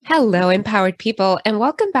Hello, empowered people, and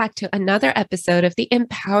welcome back to another episode of the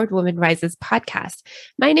Empowered Woman Rises podcast.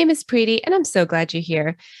 My name is Preeti, and I'm so glad you're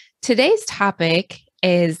here. Today's topic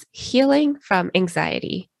is healing from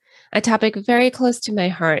anxiety, a topic very close to my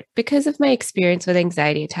heart because of my experience with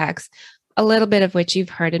anxiety attacks, a little bit of which you've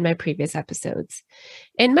heard in my previous episodes.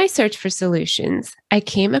 In my search for solutions, I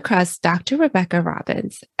came across Dr. Rebecca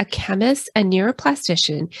Robbins, a chemist and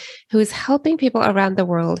neuroplastician who is helping people around the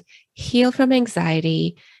world heal from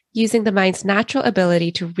anxiety using the mind's natural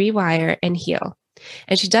ability to rewire and heal.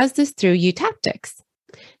 And she does this through Eutaptics.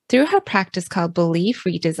 Through her practice called Belief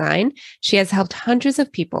Redesign, she has helped hundreds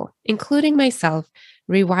of people, including myself,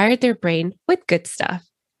 rewire their brain with good stuff.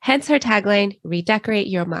 Hence her tagline, Redecorate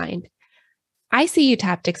Your Mind. I see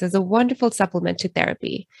Eutaptics as a wonderful supplement to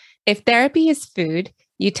therapy. If therapy is food,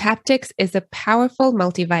 Eutaptics is a powerful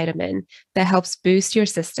multivitamin that helps boost your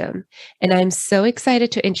system. And I'm so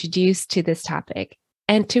excited to introduce to this topic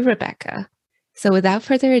and to Rebecca. So without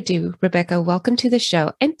further ado, Rebecca, welcome to the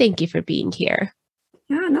show and thank you for being here.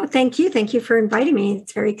 Yeah, no, thank you. Thank you for inviting me.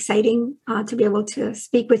 It's very exciting to be able to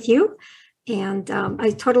speak with you. And I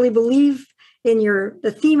totally believe in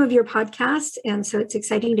the theme of your podcast. And so it's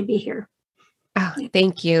exciting to be here. Oh,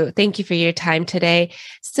 thank you. Thank you for your time today.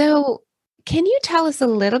 So can you tell us a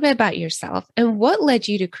little bit about yourself and what led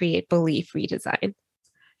you to create Belief Redesign?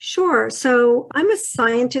 Sure. So I'm a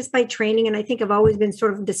scientist by training, and I think I've always been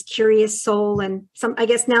sort of this curious soul. And I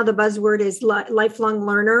guess now the buzzword is lifelong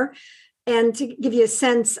learner. And to give you a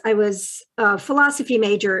sense, I was a philosophy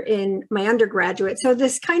major in my undergraduate. So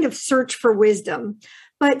this kind of search for wisdom.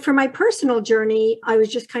 But for my personal journey, I was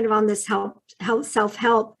just kind of on this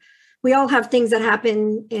self-help. We all have things that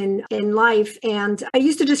happen in life. And I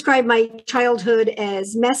used to describe my childhood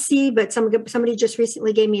as messy, but somebody just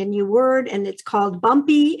recently gave me a new word and it's called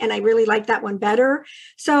bumpy. And I really like that one better.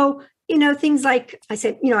 So, things like I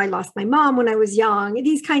said, I lost my mom when I was young,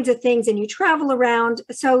 these kinds of things, and you travel around.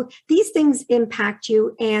 So these things impact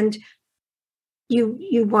you and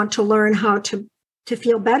you want to learn how to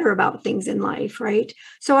feel better about things in life, right?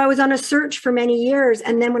 So I was on a search for many years.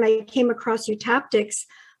 And then when I came across Eutaptics,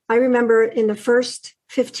 I remember in the first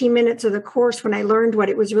 15 minutes of the course when I learned what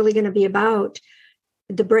it was really going to be about,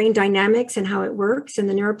 the brain dynamics and how it works and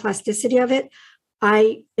the neuroplasticity of it,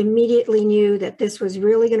 I immediately knew that this was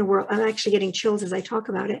really going to work. I'm actually getting chills as I talk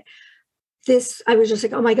about it. I was just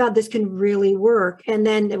like, oh my God, this can really work. And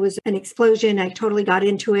then there was an explosion. I totally got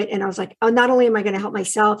into it. And I was like, oh, not only am I going to help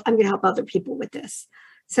myself, I'm going to help other people with this.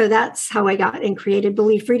 So that's how I got and created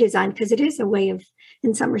Belief Redesign, because it is a way of,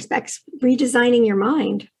 in some respects, redesigning your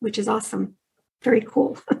mind, which is awesome. Very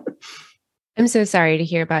cool. I'm so sorry to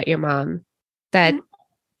hear about your mom. I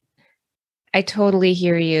totally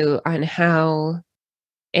hear you on how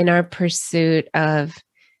in our pursuit of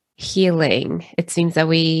healing, it seems that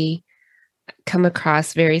we come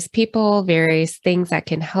across various people, various things that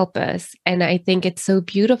can help us. And I think it's so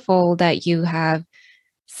beautiful that you have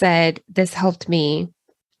said, this helped me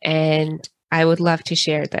and I would love to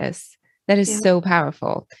share this. That is so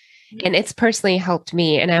powerful. And it's personally helped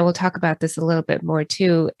me. And I will talk about this a little bit more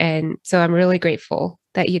too. And so I'm really grateful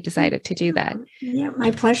that you decided to do that. Yeah,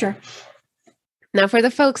 my pleasure. Now, for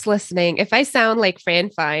the folks listening, if I sound like Fran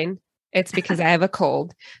Fine, it's because I have a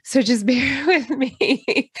cold. So just bear with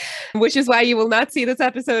me, which is why you will not see this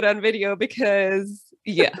episode on video because,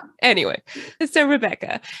 Anyway, so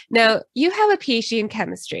Rebecca, now you have a PhD in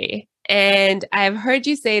chemistry. And I've heard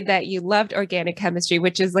you say that you loved organic chemistry,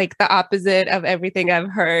 which is like the opposite of everything I've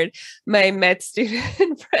heard my med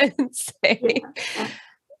student friends say. Yeah.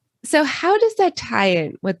 So how does that tie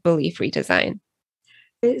in with Belief Redesign?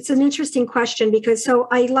 It's an interesting question because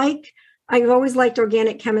I've always liked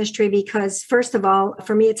organic chemistry because, first of all,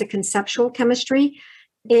 for me, it's a conceptual chemistry.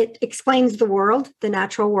 It explains the world, the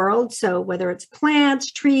natural world. So whether it's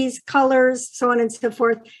plants, trees, colors, so on and so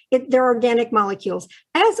forth, they're organic molecules,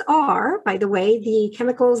 as are, by the way, the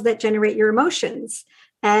chemicals that generate your emotions,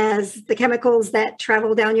 as the chemicals that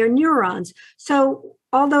travel down your neurons. So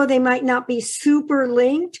although they might not be super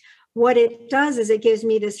linked, what it does is it gives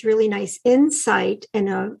me this really nice insight and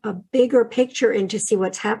a bigger picture into see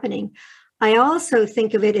what's happening. I also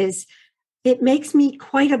think of it as it makes me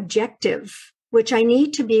quite objective, which I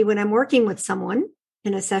need to be when I'm working with someone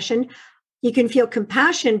in a session. You can feel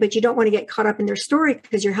compassion, but you don't want to get caught up in their story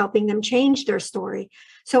because you're helping them change their story.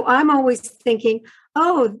 So I'm always thinking,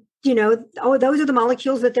 those are the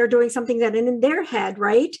molecules that they're doing something that in their head,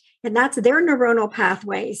 right? And that's their neuronal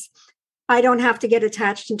pathways. I don't have to get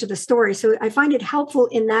attached into the story. So I find it helpful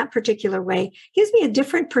in that particular way. It gives me a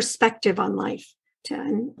different perspective on life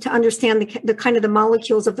to understand the kind of the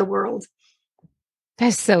molecules of the world.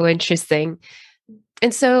 That's so interesting.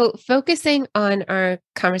 And so focusing on our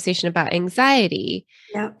conversation about anxiety,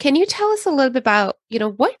 Yeah. can you tell us a little bit about,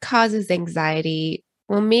 what causes anxiety?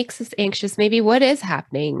 What makes us anxious? Maybe what is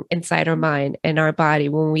happening inside our mind and our body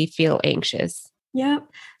when we feel anxious? Yeah.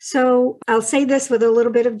 So I'll say this with a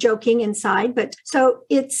little bit of joking inside, but so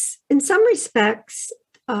it's in some respects,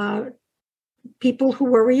 people who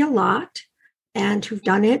worry a lot and who've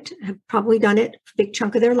done it have probably done it a big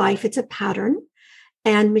chunk of their life. It's a pattern,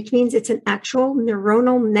 and which means it's an actual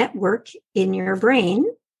neuronal network in your brain.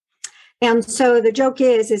 And so the joke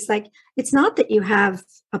is like, it's not that you have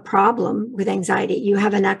a problem with anxiety. You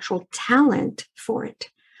have an actual talent for it.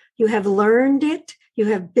 You have learned it. You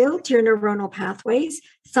have built your neuronal pathways.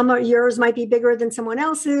 Some of yours might be bigger than someone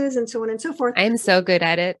else's, and so on and so forth. I'm so good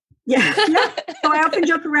at it. Yeah. Yeah. So I often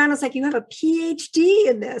joke around. It's like, you have a PhD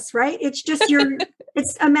in this, right? It's just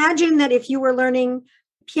imagine that if you were learning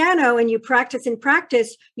piano and you practice,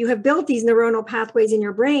 you have built these neuronal pathways in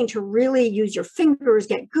your brain to really use your fingers,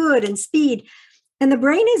 get good and speed. And the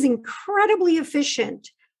brain is incredibly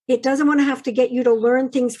efficient. It doesn't want to have to get you to learn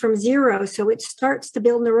things from zero. So it starts to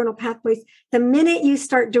build neuronal pathways the minute you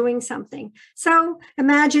start doing something. So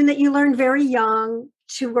imagine that you learned very young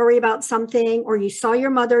to worry about something, or you saw your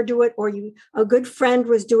mother do it, or a good friend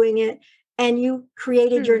was doing it, and you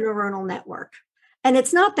created your neuronal network. And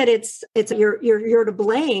it's not that it's you're to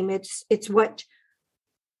blame. It's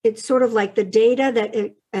sort of like the data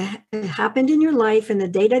that happened in your life, and the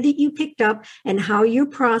data that you picked up, and how you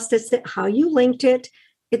processed it, how you linked it.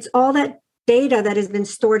 It's all that data that has been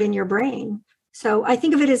stored in your brain. So I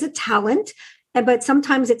think of it as a talent, but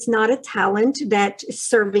sometimes it's not a talent that is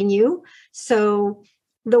serving you. So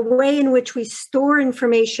the way in which we store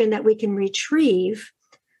information that we can retrieve,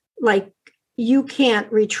 like, you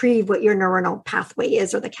can't retrieve what your neuronal pathway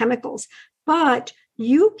is or the chemicals, but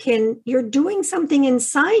you're doing something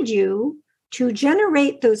inside you to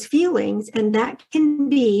generate those feelings. And that can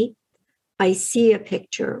be, I see a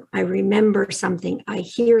picture, I remember something, I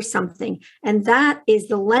hear something. And that is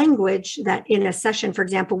the language that in a session, for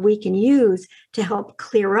example, we can use to help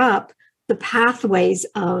clear up the pathways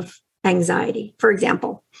of anxiety, for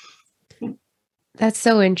example. That's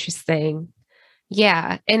so interesting.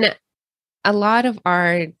 Yeah. And a lot of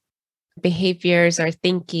our behaviors, our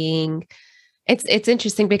thinking, it's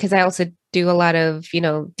interesting because I also do a lot of,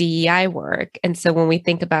 DEI work. And so when we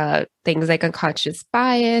think about things like unconscious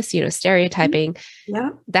bias, stereotyping,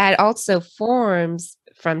 that also forms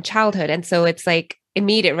from childhood. And so it's like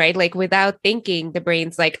immediate, right? Like without thinking, the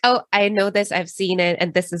brain's like, oh, I know this, I've seen it,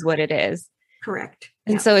 and this is what it is. Correct.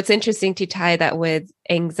 And so it's interesting to tie that with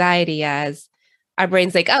anxiety, as our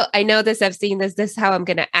brain's like, oh, I know this, I've seen this, this is how I'm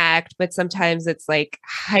going to act. But sometimes it's like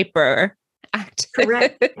hyper active.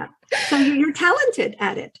 Correct. Yeah. So you're talented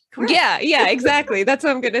at it. Correct. Yeah, exactly. That's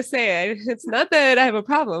what I'm going to say. It's not that I have a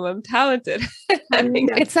problem. I'm talented.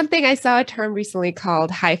 It's something I saw a term recently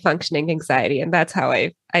called high functioning anxiety. And that's how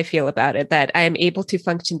I feel about it, that I am able to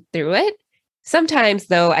function through it. Sometimes,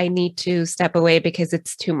 though, I need to step away because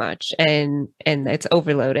it's too much and it's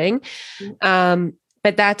overloading.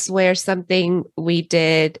 But that's where something we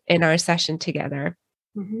did in our session together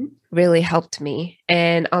really helped me.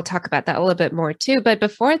 And I'll talk about that a little bit more too. But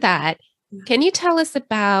before that, can you tell us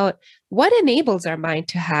about what enables our mind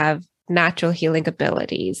to have natural healing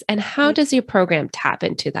abilities, and how does your program tap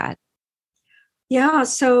into that? Yeah.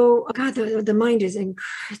 So, God, the mind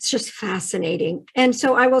it's just fascinating. And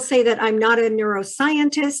so I will say that I'm not a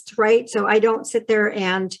neuroscientist, right? So I don't sit there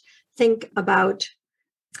and think about,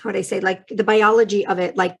 how would I say, like the biology of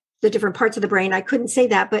it, like the different parts of the brain. I couldn't say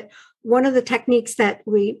that. But one of the techniques that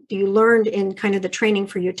you learned in kind of the training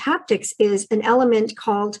for Eutaptics is an element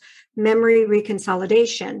called memory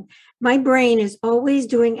reconsolidation. My brain is always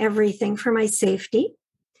doing everything for my safety.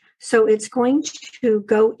 So it's going to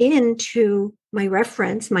go into my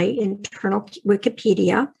reference, my internal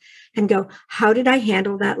Wikipedia, and go, how did I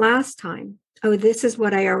handle that last time? Oh, this is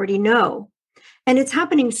what I already know. And it's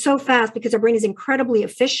happening so fast because our brain is incredibly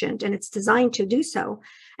efficient and it's designed to do so.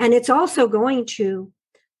 And it's also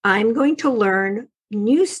I'm going to learn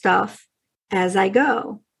new stuff as I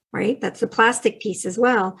go, right? That's the plastic piece as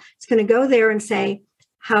well. It's going to go there and say,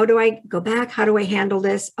 how do I go back? How do I handle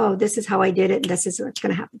this? Oh, this is how I did it. And this is what's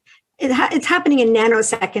going to happen. It's happening in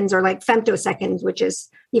nanoseconds or like femtoseconds, which is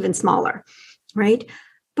even smaller, right?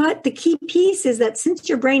 But the key piece is that since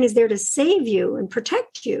your brain is there to save you and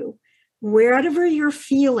protect you, wherever you're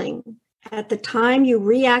feeling at the time you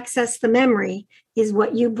reaccess the memory is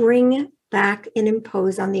what you bring back and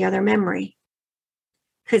impose on the other memory,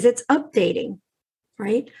 because it's updating,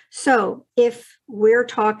 right? So if we're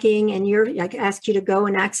talking and I ask you to go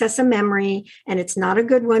and access a memory and it's not a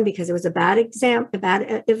good one because it was a bad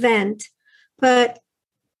event, but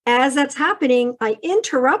as that's happening, I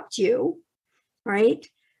interrupt you, right?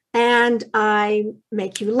 And I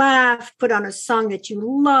make you laugh, put on a song that you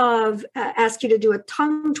love, ask you to do a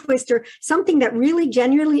tongue twister, something that really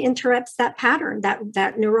genuinely interrupts that pattern, that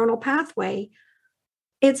neuronal pathway.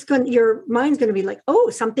 Your mind's going to be like, oh,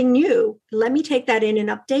 something new. Let me take that in and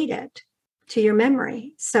update it to your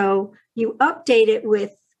memory. So you update it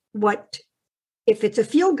with if it's a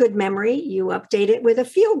feel good memory, you update it with a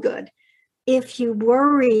feel good. If you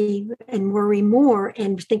worry more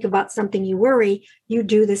and think about something you worry, you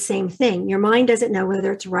do the same thing. Your mind doesn't know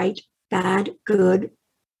whether it's right, bad, good,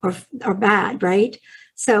 or bad, right?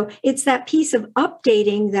 So it's that piece of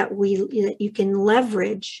updating that you can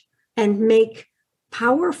leverage and make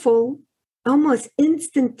powerful, almost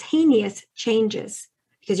instantaneous changes,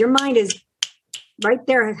 because your mind is right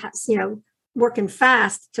there, working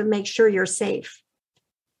fast to make sure you're safe.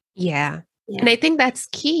 Yeah. And I think that's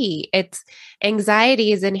key.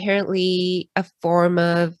 Anxiety is inherently a form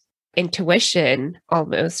of intuition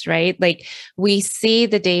almost, right? Like we see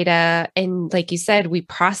the data and like you said, we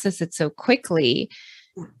process it so quickly,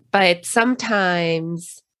 but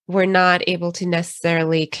sometimes we're not able to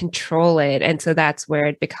necessarily control it. And so that's where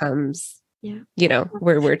it becomes,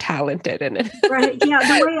 where we're talented in it. Right. Yeah.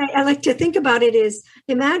 The way I like to think about it is,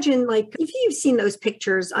 imagine like if you've seen those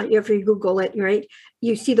pictures, if you Google it, right,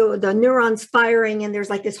 you see the neurons firing and there's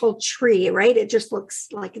like this whole tree, right? It just looks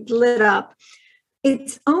like it's lit up. An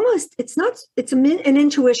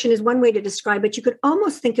intuition is one way to describe it. You could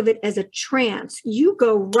almost think of it as a trance. You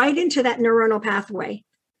go right into that neuronal pathway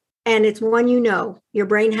and it's one, your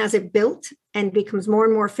brain has it built and becomes more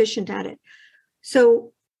and more efficient at it.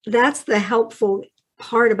 So that's the helpful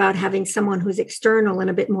part about having someone who's external and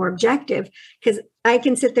a bit more objective, because I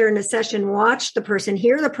can sit there in a session, watch the person,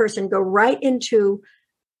 hear the person go right into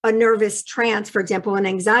a nervous trance, for example, an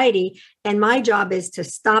anxiety. And my job is to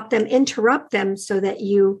stop them, interrupt them so that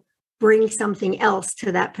you bring something else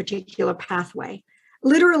to that particular pathway,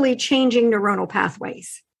 literally changing neuronal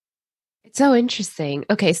pathways. It's so interesting.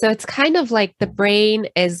 Okay, so it's kind of like the brain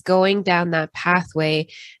is going down that pathway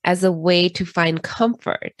as a way to find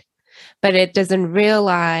comfort, but it doesn't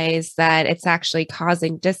realize that it's actually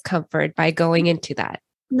causing discomfort by going into that.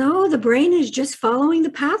 No, the brain is just following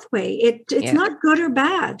the pathway. It's not good or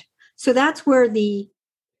bad. So that's where the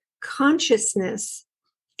consciousness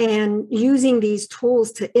and using these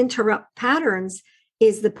tools to interrupt patterns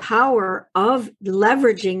is the power of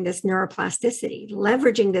leveraging this neuroplasticity,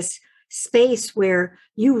 leveraging this space where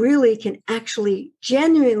you really can actually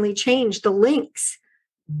genuinely change the links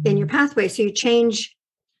in your pathway. So you change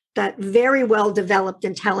that very well developed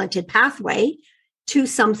and talented pathway to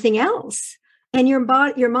something else. And your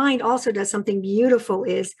mind also does something beautiful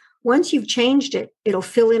is once you've changed it, it'll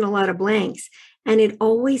fill in a lot of blanks and it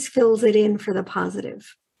always fills it in for the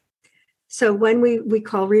positive. So when we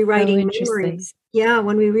call rewriting memories,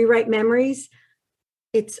 when we rewrite memories,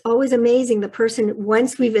 it's always amazing. The person,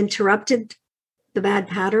 once we've interrupted the bad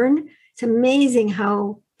pattern, it's amazing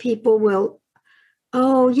how people will,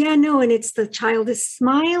 and it's the child is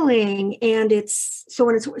smiling and it's so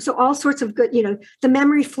all sorts of good, the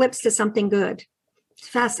memory flips to something good. It's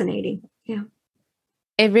fascinating. Yeah.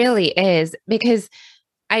 It really is, because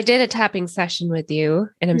I did a tapping session with you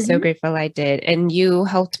and I'm so grateful I did. And you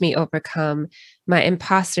helped me overcome my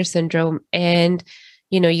imposter syndrome. And,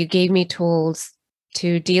 you gave me tools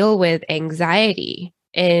to deal with anxiety.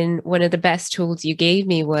 And one of the best tools you gave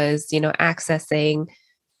me was, accessing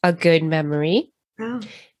a good memory. Oh.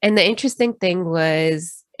 And the interesting thing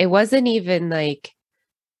was, it wasn't even like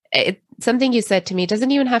something you said to me,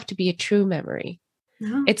 doesn't even have to be a true memory.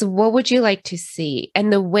 No. It's what would you like to see?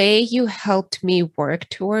 And the way you helped me work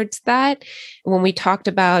towards that, when we talked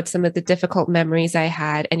about some of the difficult memories I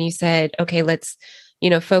had, and you said, okay, let's,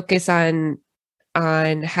 focus on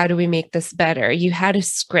how do we make this better? You had a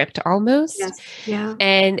script almost. Yes. Yeah.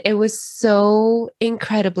 And it was so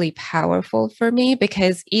incredibly powerful for me,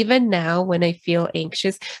 because even now when I feel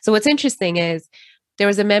anxious, so what's interesting is there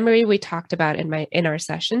was a memory we talked about in our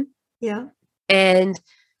session. Yeah. And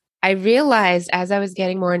I realized as I was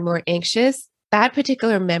getting more and more anxious, that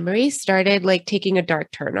particular memory started like taking a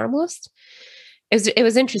dark turn almost. It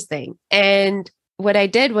was interesting. And what I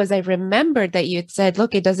did was I remembered that you had said,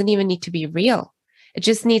 look, it doesn't even need to be real. It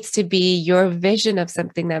just needs to be your vision of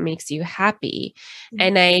something that makes you happy. Mm-hmm.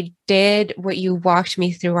 And I did what you walked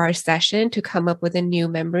me through our session to come up with a new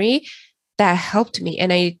memory that helped me.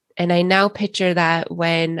 And I now picture that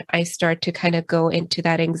when I start to kind of go into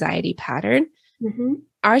that anxiety pattern,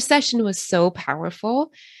 Our session was so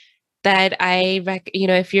powerful that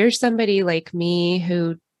if you're somebody like me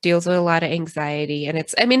who deals with a lot of anxiety, and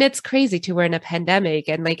it's crazy too. We're in a pandemic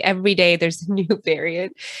and like every day there's a new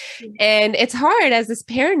variant, and it's hard as this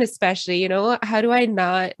parent, especially, how do I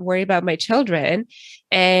not worry about my children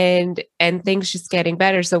and things just getting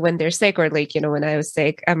better? So when they're sick, or like, when I was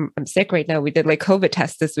sick, I'm sick right now. We did like COVID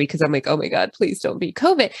tests this week because I'm like, oh my God, please don't be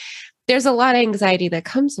COVID. There's a lot of anxiety that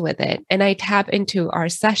comes with it. And I tap into our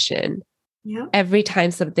session every time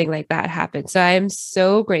something like that happens. So I am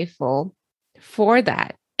so grateful for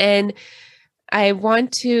that. And I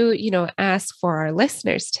want to, ask for our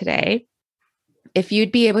listeners today, if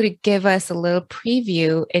you'd be able to give us a little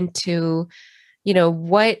preview into,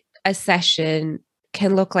 what a session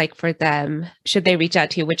can look like for them, should they reach out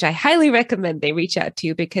to you, which I highly recommend they reach out to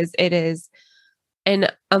you, because it is an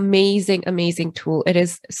amazing, amazing tool. It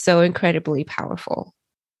is so incredibly powerful.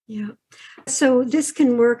 Yeah. So this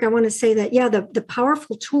can work. I want to say that, the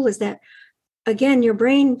powerful tool is that, again, your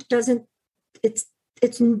brain doesn't, it's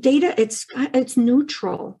data, it's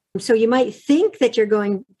neutral. So you might think that you're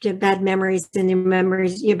going to bad memories and your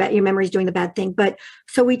memory's doing the bad thing. But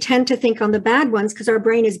so we tend to think on the bad ones because our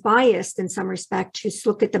brain is biased in some respect to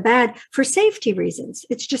look at the bad for safety reasons.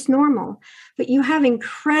 It's just normal. But you have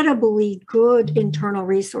incredibly good internal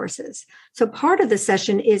resources. So part of the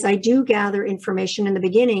session is I do gather information in the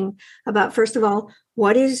beginning about, first of all,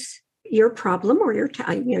 what is your problem or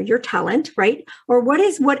your talent, right? Or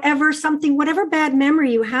whatever bad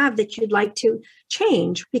memory you have that you'd like to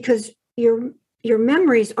change, because your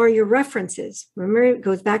memories are your references. Remember, it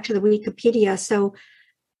goes back to the Wikipedia. So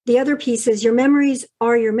the other piece is your memories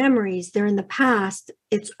are your memories. They're in the past.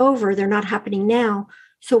 It's over. They're not happening now.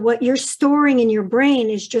 So what you're storing in your brain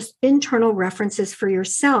is just internal references for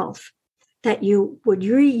yourself that you would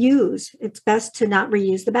reuse. It's best to not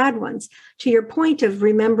reuse the bad ones. To your point of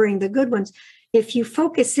remembering the good ones, if you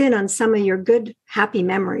focus in on some of your good, happy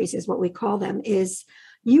memories, is what we call them, is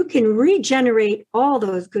you can regenerate all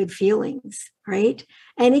those good feelings, right?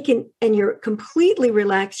 And you're completely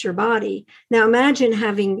relax your body. Now imagine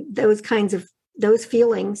having those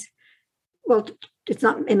feelings. Well, it's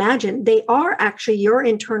not imagine, they are actually your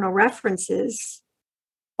internal references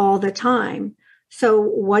all the time. So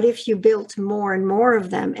what if you built more and more of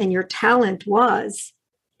them, and your talent was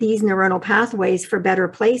these neuronal pathways for better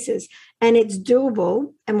places? And it's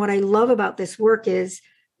doable. And what I love about this work is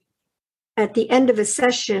at the end of a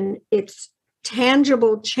session, it's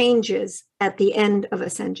tangible changes at the end of a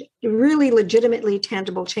session, really legitimately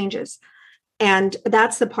tangible changes. And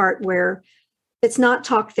that's the part where it's not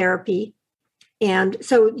talk therapy. And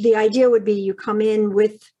so the idea would be you come in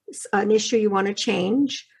with an issue you want to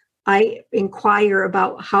change. I inquire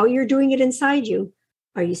about how you're doing it inside you.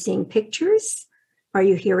 Are you seeing pictures? Are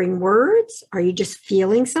you hearing words? Are you just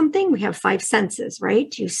feeling something? We have 5 senses, right?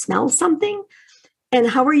 Do you smell something? And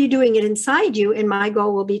how are you doing it inside you? And my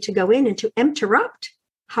goal will be to go in and to interrupt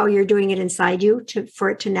how you're doing it inside you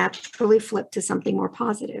for it to naturally flip to something more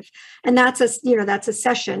positive. And that's a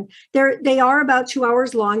session. They are about 2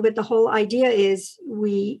 hours long, but the whole idea is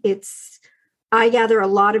I gather a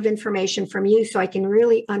lot of information from you so I can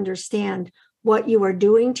really understand what you are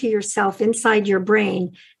doing to yourself inside your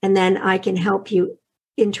brain, and then I can help you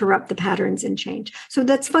interrupt the patterns and change. So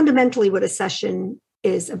that's fundamentally what a session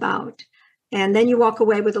is about. And then you walk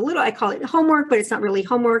away with I call it homework, but it's not really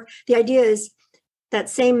homework. The idea is that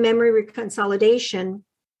same memory reconsolidation,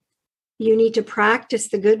 you need to practice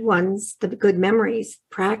the good ones, the good memories,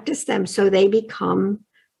 practice them so they become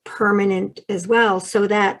permanent as well, so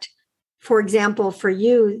that, for example, for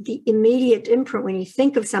you, the immediate imprint, when you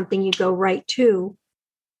think of something, you go right to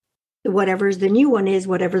whatever the new one is,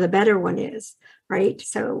 whatever the better one is, right?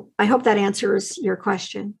 So I hope that answers your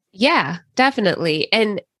question. Yeah, definitely.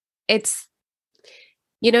 And it's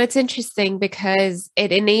interesting because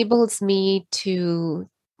it enables me to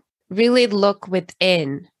really look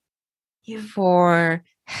within for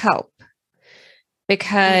help,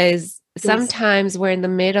 because sometimes we're in the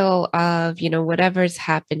middle of, whatever's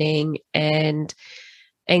happening, and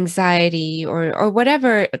anxiety or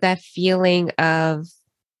whatever, that feeling of,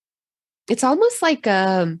 it's almost like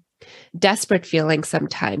a desperate feeling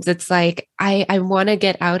sometimes. It's like, I want to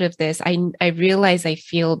get out of this. I realize I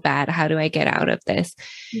feel bad. How do I get out of this?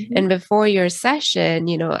 Mm-hmm. And before your session,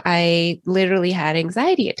 I literally had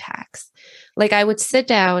anxiety attacks. Like I would sit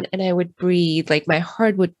down and I would breathe, like my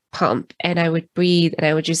heart would pump and I would breathe and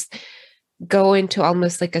I would just go into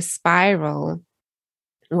almost like a spiral.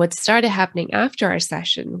 What started happening after our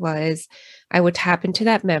session was I would tap into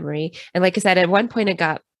that memory. And like I said, at one point it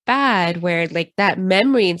got bad where like that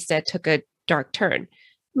memory instead took a dark turn.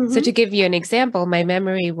 So Mm-hmm. to give you an example, my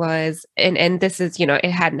memory was, and this is, it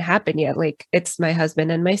hadn't happened yet. Like it's my husband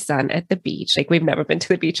and my son at the beach. Like we've never been to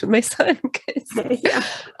the beach with my son because, Yeah.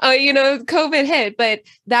 COVID hit. But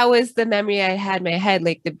that was the memory I had in my head,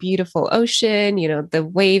 like the beautiful ocean, the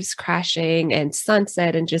waves crashing and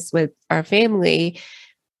sunset, and just with our family.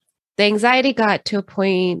 The anxiety got to a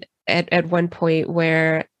point at one point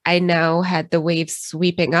where I now had the waves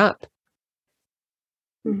sweeping up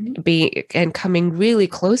being and coming really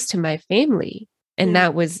close to my family. And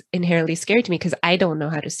that was inherently scary to me because I don't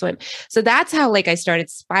know how to swim. So that's how I started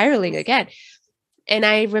spiraling again. And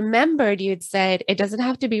I remembered you had said, it doesn't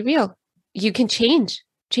have to be real. You can change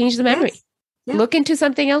the memory, look into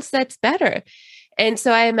something else that's better. And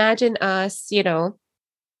so I imagine us,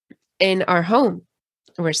 in our home,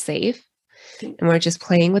 we're safe and we're just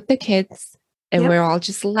playing with the kids and we're all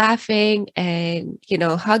just laughing and,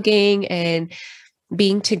 hugging and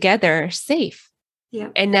being together safe.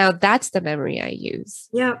 Yeah. And now that's the memory I use.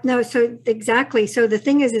 Yeah. No, so exactly. So the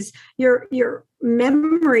thing is your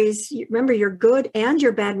memories, remember your good and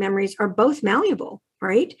your bad memories are both malleable,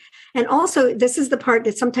 right? And also this is the part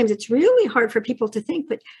that sometimes it's really hard for people to think,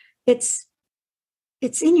 but it's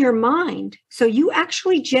in your mind. So you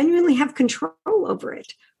actually genuinely have control over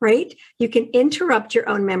it, right? You can interrupt your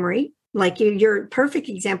own memory, like you're a perfect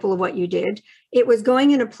example of what you did. It was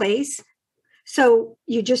going in a place. So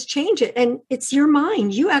you just change it and it's your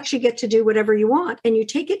mind. You actually get to do whatever you want and you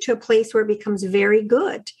take it to a place where it becomes very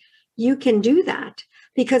good. You can do that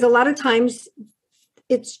because a lot of times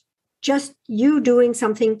it's just you doing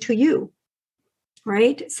something to you,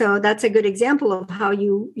 right? So that's a good example of how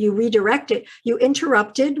you redirect it. You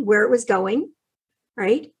interrupted where it was going,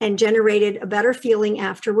 right? And generated a better feeling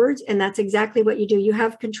afterwards. And that's exactly what you do. You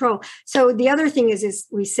have control. So the other thing is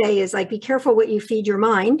we say is be careful what you feed your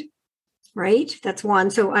mind. Right? That's one.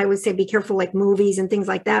 So I would say be careful movies and things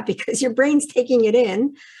like that because your brain's taking it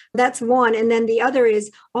in. That's one. And then the other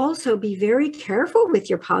is also be very careful with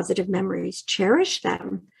your positive memories. Cherish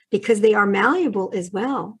them because they are malleable as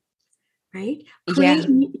well. Right?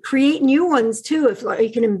 Create new ones too. If you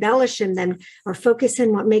can embellish them then or focus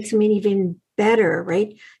in what makes them even better,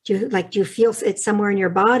 right? Do you feel it's somewhere in your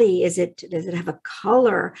body? Does it have a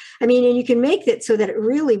color? And you can make it so that it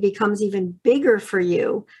really becomes even bigger for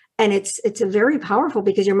you. And it's a very powerful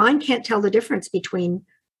because your mind can't tell the difference between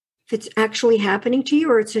if it's actually happening to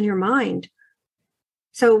you or it's in your mind.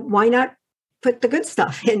 So why not put the good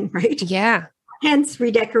stuff in, right? Yeah. Hence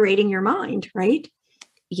redecorating your mind, right?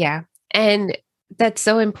 Yeah. And that's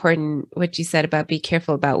so important what you said about be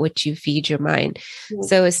careful about what you feed your mind. Yeah.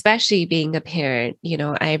 So especially being a parent,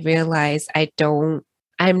 I realize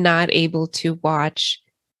I'm not able to watch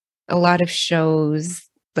a lot of shows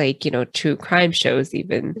true crime shows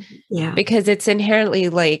even because it's inherently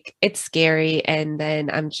it's scary and then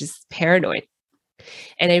I'm just paranoid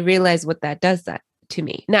and I realize what that does that to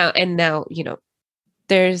me now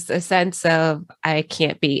there's a sense of I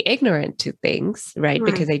can't be ignorant to things right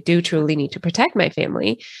because I do truly need to protect my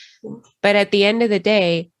family but at the end of the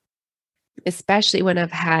day especially when I've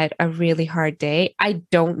had a really hard day I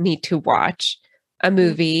don't need to watch a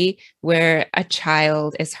movie where a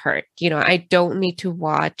child is hurt. I don't need to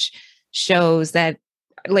watch shows that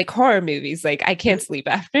horror movies. I can't sleep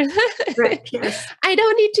after that. Right. Yes. I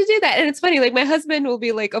don't need to do that. And it's funny, my husband will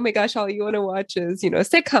be like, oh my gosh, all you want to watch is,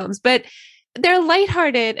 sitcoms, but they're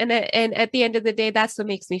lighthearted. And at the end of the day, that's what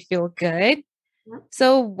makes me feel good.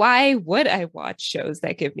 So why would I watch shows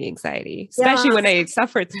that give me anxiety, especially when I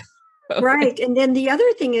suffer through Right. And then the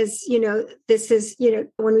other thing is, this is,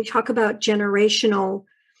 when we talk about generational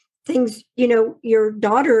things, your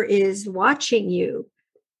daughter is watching you.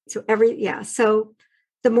 So so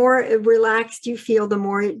the more relaxed you feel, the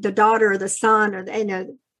more the daughter or the son or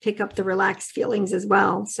pick up the relaxed feelings as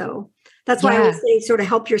well. So that's why I would say sort of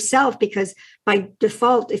help yourself because by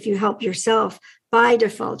default, if you help yourself, by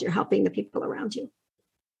default, you're helping the people around you.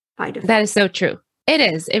 By default. That is so true. It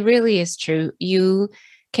is. It really is true. You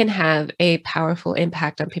can have a powerful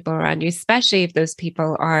impact on people around you, especially if those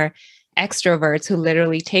people are extroverts who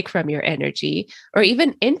literally take from your energy, or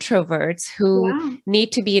even introverts who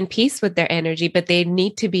need to be in peace with their energy, but they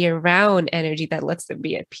need to be around energy that lets them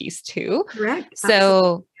be at peace too. Correct.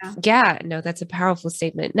 So that's a powerful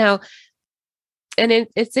statement. Now, and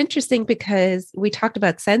it's interesting because we talked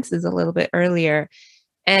about senses a little bit earlier,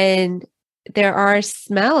 and there are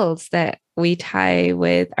smells that we tie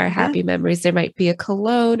with our happy memories. There might be a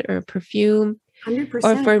cologne or a perfume. 100%.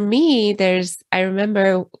 Or for me, I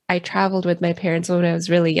remember I traveled with my parents when I was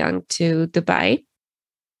really young to Dubai,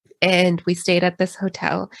 and we stayed at this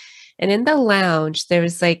hotel, and in the lounge, there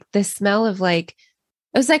was the smell of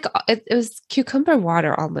it was cucumber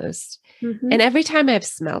water almost. Mm-hmm. And every time I've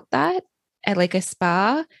smelt that at like a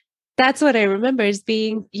spa, that's what I remember is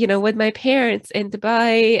being, with my parents in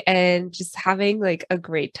Dubai and just having like a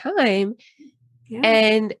great time. Yeah.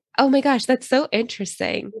 And oh my gosh, that's so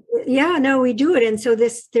interesting. Yeah, no, we do it. And so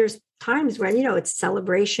there's times when, it's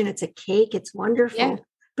celebration, it's a cake, it's wonderful. Yeah.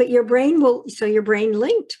 But your brain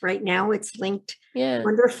linked right now, it's linked Yeah.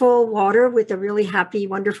 wonderful water with a really happy,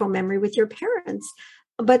 wonderful memory with your parents.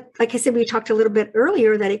 But like I said, we talked a little bit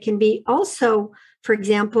earlier that it can be also, for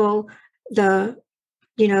example, the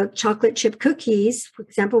chocolate chip cookies, for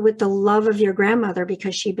example, with the love of your grandmother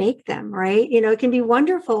because she baked them, right? It can be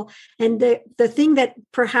wonderful. And the thing that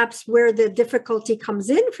perhaps where the difficulty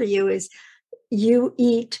comes in for you is you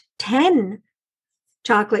eat 10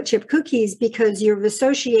 chocolate chip cookies because you've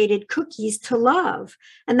associated cookies to love.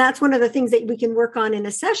 And that's one of the things that we can work on in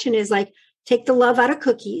a session is like take the love out of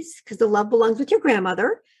cookies because the love belongs with your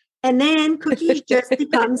grandmother. And then cookie just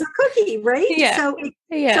becomes a cookie, right? Yeah. So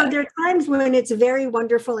there are times when it's very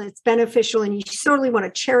wonderful and it's beneficial and you certainly want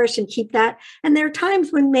to cherish and keep that. And there are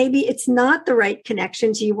times when maybe it's not the right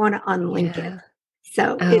connection, so you want to unlink it.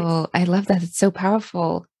 So I love that. It's so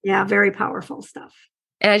powerful. Yeah, very powerful stuff.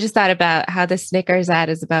 And I just thought about how the Snickers ad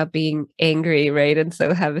is about being angry, right? And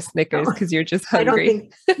so have a Snickers because you're just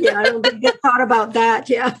hungry. I don't think they thought about that.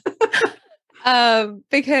 Yeah.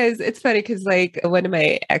 Because it's funny because like one of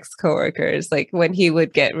my ex-coworkers, like when he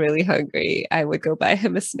would get really hungry, I would go buy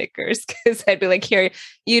him a Snickers because I'd be like, here,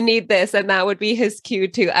 you need this. And that would be his cue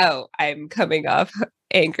to, oh, I'm coming off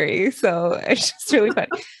angry. So it's just really fun.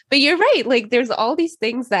 But you're right. Like there's all these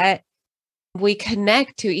things that we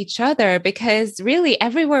connect to each other because really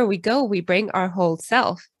everywhere we go, we bring our whole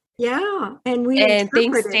self. Yeah. And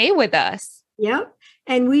things stay with us. Yep.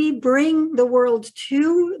 And we bring the world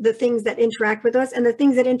to the things that interact with us, and the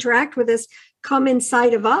things that interact with us come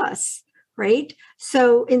inside of us, right?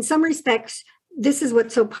 So in some respects, this is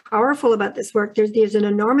what's so powerful about this work. There's an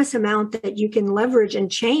enormous amount that you can leverage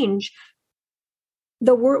and change.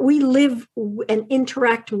 The world we live and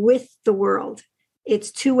interact with the world.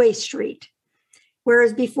 It's two-way street.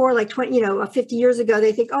 Whereas before, like 50 years ago,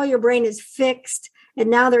 they think, oh, your brain is fixed. And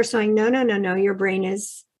now they're saying, no, your brain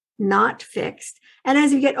is not fixed. And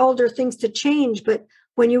as you get older, things to change. But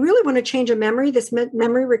when you really want to change a memory, this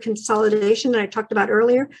memory reconsolidation that I talked about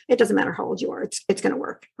earlier, it doesn't matter how old you are. It's going to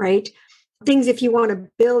work, right? Things, if you want to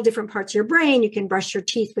build different parts of your brain, you can brush your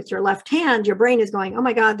teeth with your left hand. Your brain is going, oh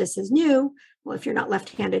my God, this is new. Well, if you're not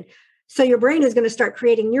left-handed. So your brain is going to start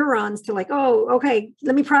creating neurons to like, oh, okay,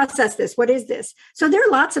 let me process this. What is this? So there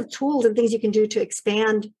are lots of tools and things you can do to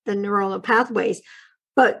expand the neuronal pathways.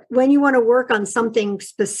 But when you want to work on something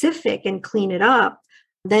specific and clean it up,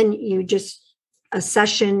 then a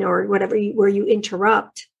session or whatever where you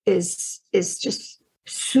interrupt is just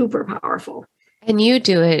super powerful. And you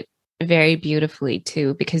do it very beautifully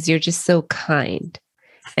too, because you're just so kind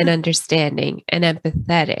and understanding and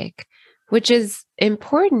empathetic, which is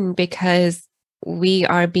important because we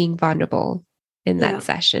are being vulnerable in that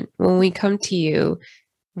session. When we come to you,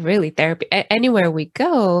 really therapy, anywhere we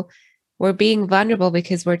go, we're being vulnerable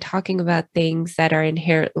because we're talking about things that are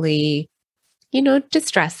inherently,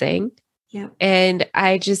 distressing. Yeah. And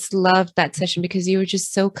I just loved that session because you were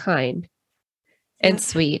just so kind and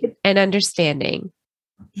sweet and understanding.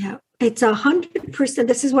 Yeah. It's 100%.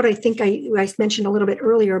 This is what I think I mentioned a little bit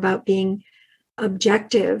earlier about being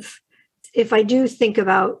objective. If I do think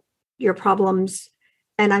about your problems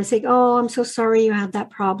and I'm saying, oh, I'm so sorry you had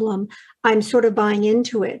that problem, I'm sort of buying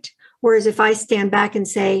into it. Whereas if I stand back and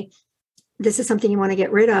say, this is something you want to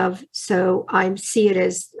get rid of, so I see it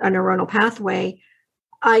as a neuronal pathway,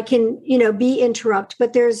 I can, be interrupt.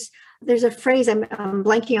 But there's a phrase, I'm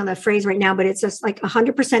blanking on the phrase right now, but it's just like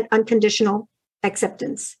 100% unconditional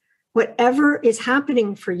acceptance. Whatever is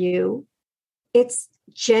happening for you, it's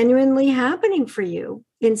genuinely happening for you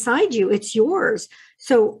inside you. It's yours.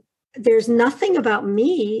 So there's nothing about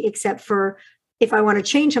me except for if I want to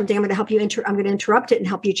change something, I'm going to help you. I'm going to interrupt it and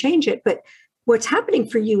help you change it. But what's happening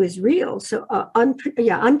for you is real. So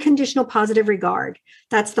unconditional positive regard.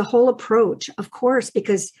 That's the whole approach, of course,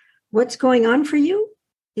 because what's going on for you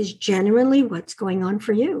is genuinely what's going on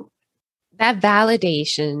for you. That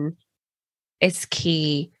validation is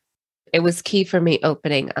key. It was key for me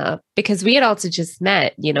opening up because we had also just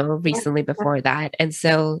met, recently before that. And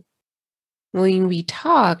so when we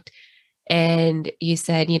talked and you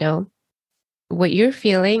said, what you're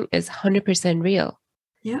feeling is 100% real.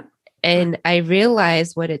 Yeah. And I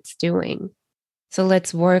realize what it's doing. So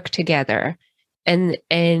let's work together and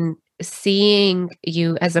seeing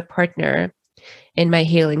you as a partner in my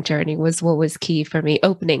healing journey was what was key for me,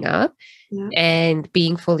 opening up and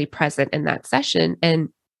being fully present in that session. And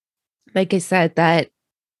like I said, that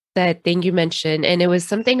thing you mentioned, and it was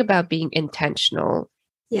something about being intentional,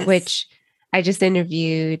 which I just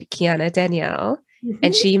interviewed Kiana Danielle,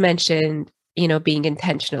 and she mentioned, being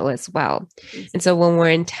intentional as well. And so when we're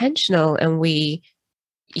intentional and we,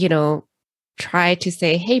 try to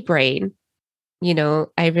say, hey, brain,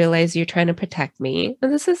 I realize you're trying to protect me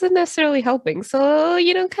and this isn't necessarily helping. So,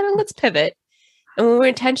 kind of let's pivot. And when we're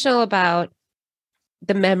intentional about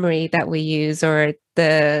the memory that we use or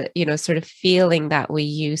the, sort of feeling that we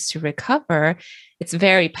use to recover, it's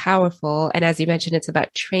very powerful. And as you mentioned, it's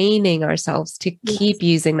about training ourselves to keep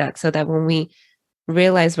using that so that when we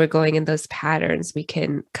realize we're going in those patterns, we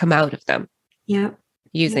can come out of them.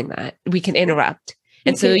 Using that, we can interrupt.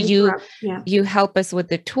 And so you help us with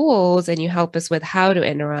the tools and you help us with how to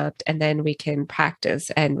interrupt, and then we can practice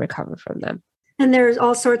and recover from them. And there's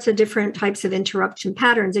all sorts of different types of interruption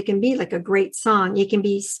patterns. It can be like a great song. It can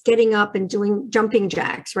be getting up and doing jumping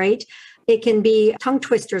jacks, right? It can be tongue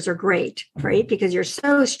twisters are great, right? Because you're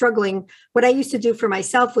so struggling. What I used to do for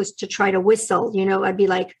myself was to try to whistle. I'd be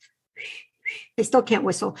like, I still can't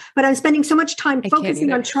whistle, but I'm spending so much time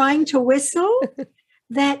focusing on trying to whistle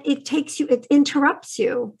that it interrupts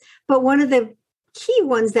you. But one of the key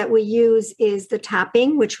ones that we use is the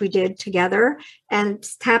tapping, which we did together, and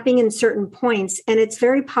tapping in certain points. And it's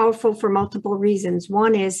very powerful for multiple reasons.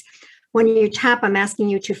 One is when you tap, I'm asking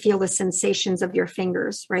you to feel the sensations of your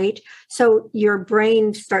fingers, right? So your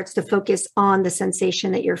brain starts to focus on the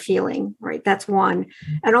sensation that you're feeling, right? That's one.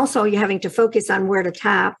 And also you're having to focus on where to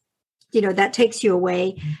tap. That takes you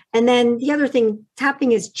away. And then the other thing,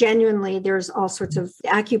 tapping is genuinely, there's all sorts of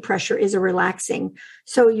acupressure is a relaxing.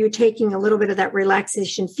 So you're taking a little bit of that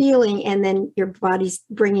relaxation feeling, and then your body's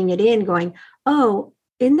bringing it in going, oh,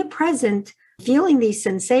 in the present, feeling these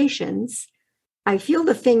sensations, I feel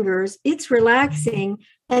the fingers, it's relaxing.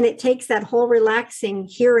 And it takes that whole relaxing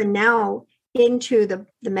here and now into the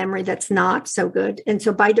memory that's not so good. And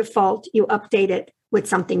so by default, you update it with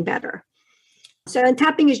something better. So, and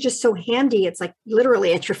tapping is just so handy. It's like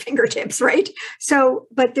literally at your fingertips, right? So,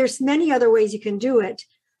 but there's many other ways you can do it.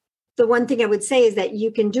 The one thing I would say is that you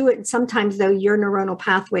can do it. And sometimes though, your neuronal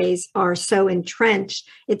pathways are so entrenched,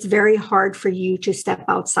 it's very hard for you to step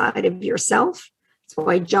outside of yourself. That's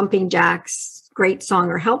why jumping jacks, great song,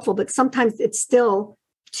 are helpful, but sometimes it's still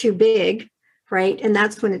too big, right? And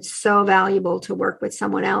that's when it's so valuable to work with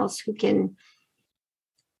someone else who can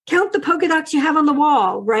count the polka dots you have on the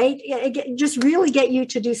wall, right? Just really get you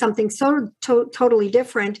to do something so totally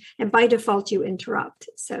different. And by default, you interrupt.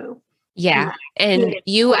 So, and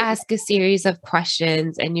you ask a series of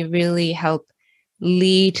questions and you really help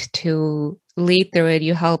lead through it.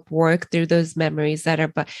 You help work through those memories that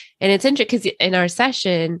are, and it's interesting because in our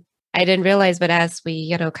session, I didn't realize, but as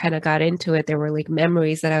we, kind of got into it, there were like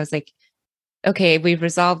memories that I was like, okay, we've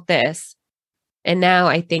resolved this. And now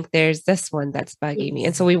I think there's this one that's bugging me.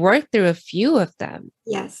 And so we worked through a few of them.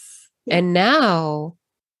 Yes. And now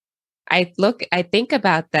I think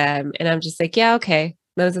about them and I'm just like, yeah, okay,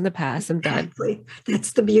 those in the past, I'm done.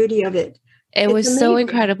 That's the beauty of it. It was so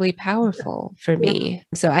incredibly powerful for me.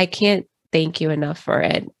 So I can't thank you enough for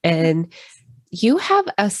it. And you have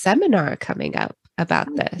a seminar coming up about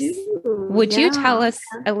this. Would you tell us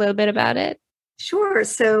a little bit about it? Sure.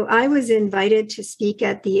 So I was invited to speak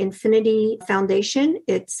at the Infinity Foundation.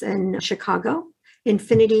 It's in Chicago,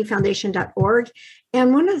 infinityfoundation.org.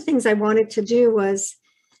 And one of the things I wanted to do was,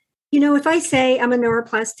 if I say I'm a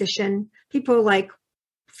neuroplastician, people are like,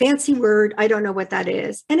 fancy word, I don't know what that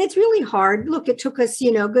is. And it's really hard. Look, it took us,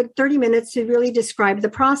 a good 30 minutes to really describe the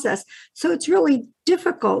process. So it's really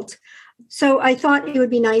difficult. So I thought it would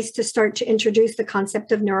be nice to start to introduce the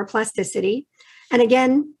concept of neuroplasticity. And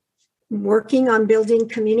again, working on building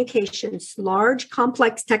communications, large,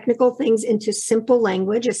 complex, technical things into simple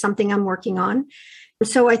language is something I'm working on.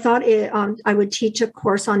 So I thought I would teach a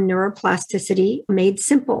course on neuroplasticity made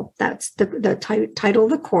simple. That's the title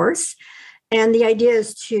of the course. And the idea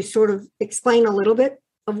is to sort of explain a little bit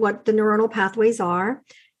of what the neuronal pathways are,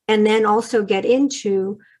 and then also get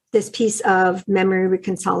into this piece of memory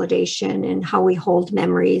reconsolidation and how we hold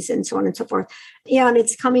memories and so on and so forth. Yeah, and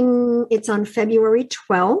it's on February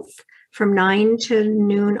 12th. From 9 to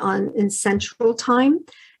noon in Central Time.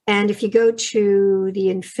 And if you go to the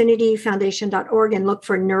infinityfoundation.org and look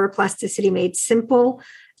for Neuroplasticity Made Simple,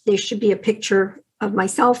 there should be a picture of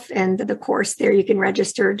myself and the course there. You can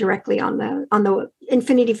register directly on the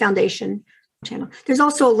Infinity Foundation channel. There's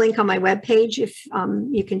also a link on my webpage if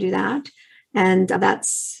you can do that. And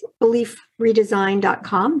that's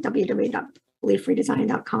beliefredesign.com,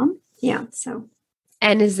 www.beliefredesign.com. Yeah, so.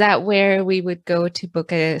 And is that where we would go to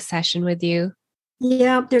book a session with you?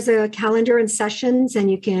 Yeah, there's a calendar and sessions, and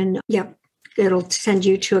you can, it'll send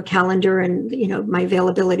you to a calendar and, my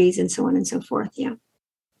availabilities and so on and so forth. Yeah.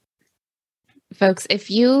 Folks, if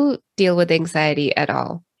you deal with anxiety at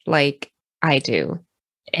all, like I do,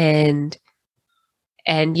 and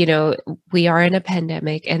we are in a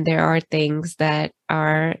pandemic and there are things that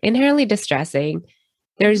are inherently distressing.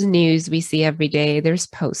 There's news we see every day. There's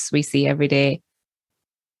posts we see every day.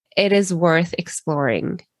 It is worth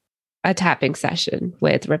exploring a tapping session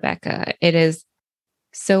with Rebecca. It is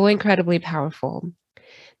so incredibly powerful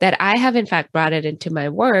that I have in fact brought it into my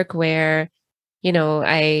work where, when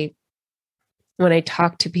I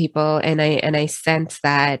talk to people and I sense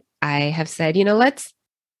that, I have said, let's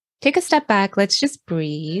take a step back. Let's just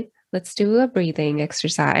breathe. Let's do a breathing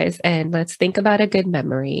exercise and let's think about a good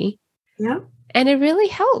memory. Yeah. And it really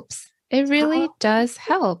helps. It really does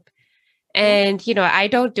help. And, I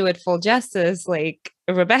don't do it full justice like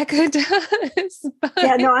Rebecca does. But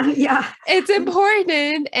it's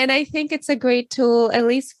important. And I think it's a great tool, at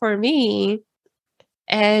least for me.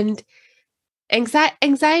 And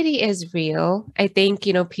anxiety is real. I think,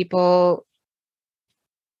 people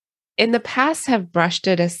in the past have brushed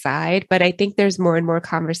it aside, but I think there's more and more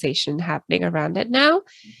conversation happening around it now.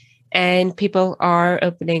 And people are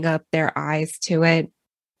opening up their eyes to it,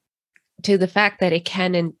 to the fact that it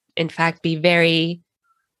can, in fact, be very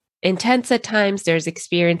intense at times. There's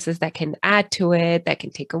experiences that can add to it, that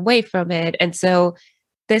can take away from it. And so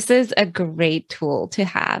this is a great tool to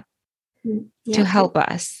have to help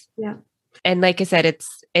us. Yeah. And like I said,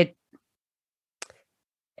 it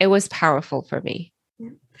was powerful for me.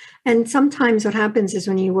 Yeah. And sometimes what happens is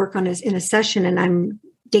when you work in a session and I'm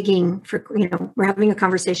digging for, we're having a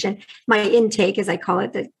conversation, my intake, as I call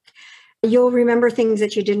it, that you'll remember things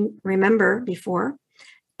that you didn't remember before.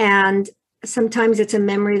 And sometimes it's a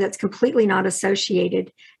memory that's completely not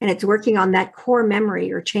associated, and it's working on that core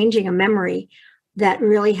memory or changing a memory that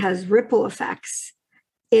really has ripple effects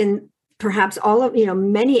in perhaps all of,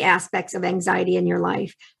 many aspects of anxiety in your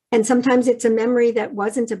life. And sometimes it's a memory that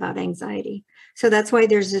wasn't about anxiety. So that's why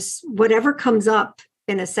there's this, whatever comes up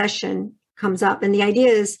in a session comes up. And the idea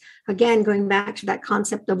is, again, going back to that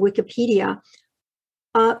concept of Wikipedia,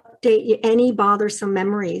 update any bothersome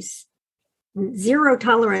memories. Zero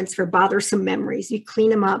tolerance for bothersome memories. You clean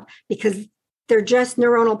them up because they're just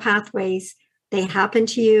neuronal pathways. They happen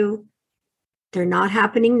to you. They're not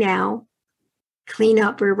happening now. Clean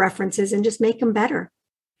up your references and just make them better.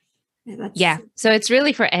 Yeah. So it's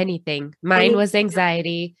really for anything. Mine was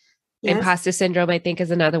anxiety. Yes. Imposter syndrome, I think, is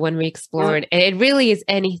another one we explored. Yeah. And it really is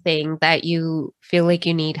anything that you feel like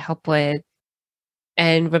you need help with.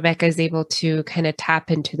 And Rebecca is able to kind of tap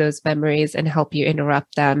into those memories and help you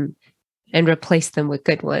interrupt them and replace them with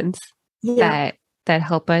good ones that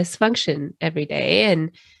help us function every day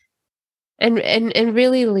and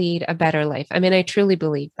really lead a better life. I mean, I truly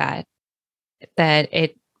believe that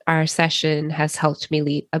our session has helped me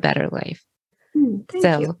lead a better life.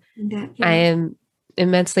 Thank you. I am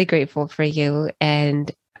immensely grateful for you. And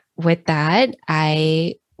with that,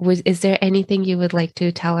 is there anything you would like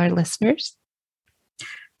to tell our listeners?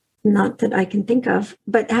 Not that I can think of,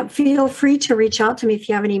 but feel free to reach out to me if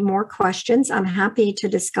you have any more questions. I'm happy to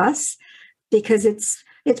discuss, because it's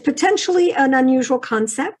potentially an unusual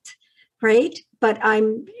concept, right? But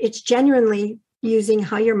it's genuinely using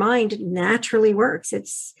how your mind naturally works.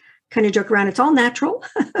 It's kind of joke around. It's all natural.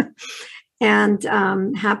 And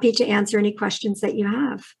happy to answer any questions that you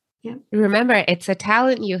have. Yeah. Remember, it's a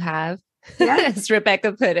talent you have, as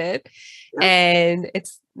Rebecca put it. And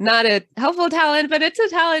it's not a helpful talent, but it's a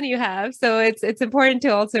talent you have. So it's important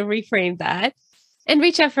to also reframe that and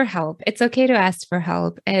reach out for help. It's okay to ask for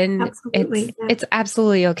help. And it's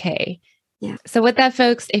absolutely okay. Yeah. So with that,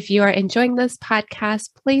 folks, if you are enjoying this podcast,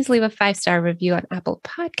 please leave a 5-star review on Apple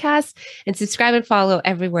Podcasts and subscribe and follow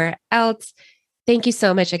everywhere else. Thank you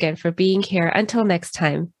so much again for being here. Until next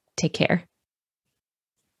time, take care.